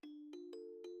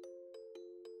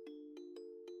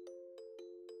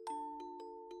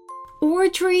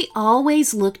Audrey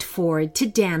always looked forward to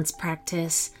dance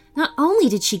practice. Not only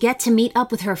did she get to meet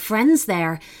up with her friends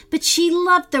there, but she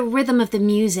loved the rhythm of the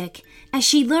music as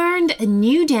she learned a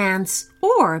new dance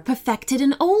or perfected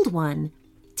an old one.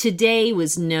 Today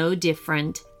was no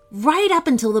different, right up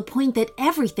until the point that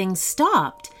everything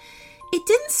stopped. It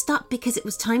didn't stop because it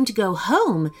was time to go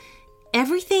home.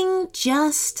 Everything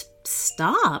just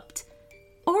stopped.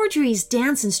 Audrey's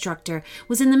dance instructor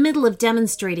was in the middle of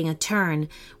demonstrating a turn,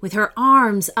 with her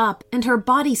arms up and her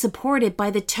body supported by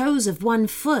the toes of one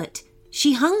foot.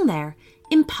 She hung there,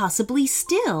 impossibly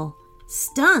still.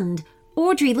 Stunned,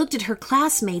 Audrey looked at her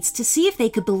classmates to see if they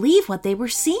could believe what they were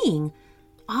seeing.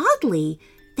 Oddly,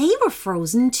 they were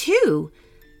frozen too.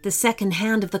 The second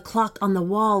hand of the clock on the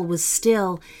wall was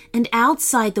still, and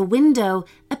outside the window,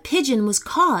 a pigeon was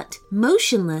caught,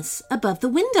 motionless, above the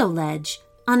window ledge,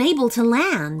 unable to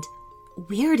land.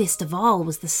 Weirdest of all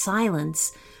was the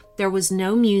silence. There was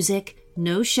no music,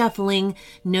 no shuffling,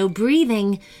 no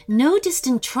breathing, no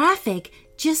distant traffic,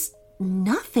 just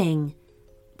nothing.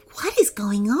 "What is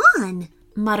going on?"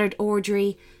 muttered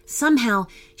Audrey. Somehow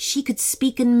she could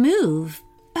speak and move.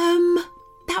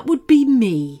 That would be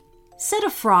me," said a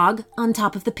frog on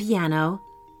top of the piano.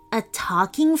 "A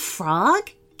talking frog?"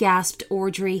 gasped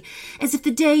Audrey, as if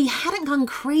the day hadn't gone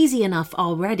crazy enough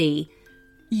already.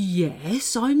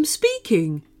 "Yes, I'm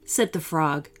speaking," said the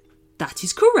frog. "That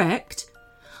is correct."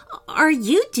 "Are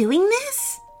you doing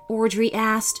this?" Audrey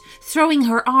asked, throwing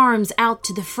her arms out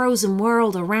to the frozen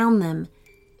world around them.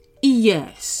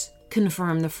 "Yes,"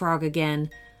 confirmed the frog again.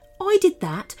 "I did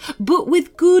that, but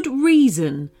with good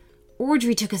reason."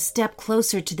 Audrey took a step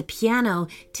closer to the piano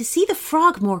to see the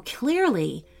frog more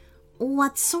clearly.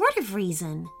 "What sort of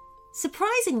reason?"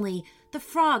 Surprisingly, the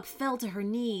frog fell to her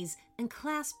knees and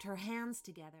clasped her hands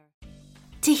together.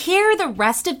 To hear the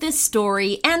rest of this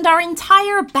story and our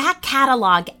entire back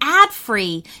catalog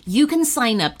ad-free, you can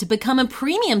sign up to become a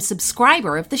premium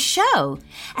subscriber of the show.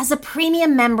 As a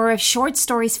premium member of Short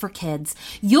Stories for Kids,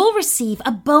 you'll receive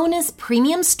a bonus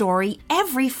premium story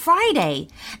every Friday,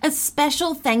 a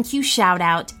special thank you shout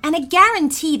out, and a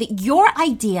guarantee that your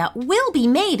idea will be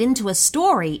made into a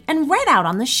story and read out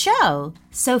on the show.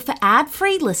 So for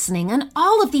ad-free listening and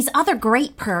all of these other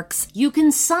great perks, you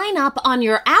can sign up on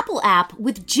your Apple app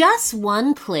with just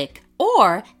one click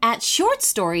or at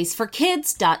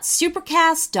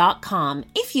shortstoriesforkids.supercast.com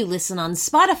if you listen on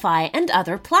Spotify and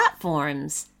other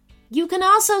platforms. You can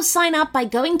also sign up by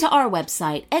going to our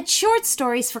website at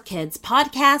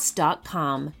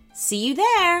shortstoriesforkidspodcast.com. See you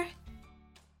there!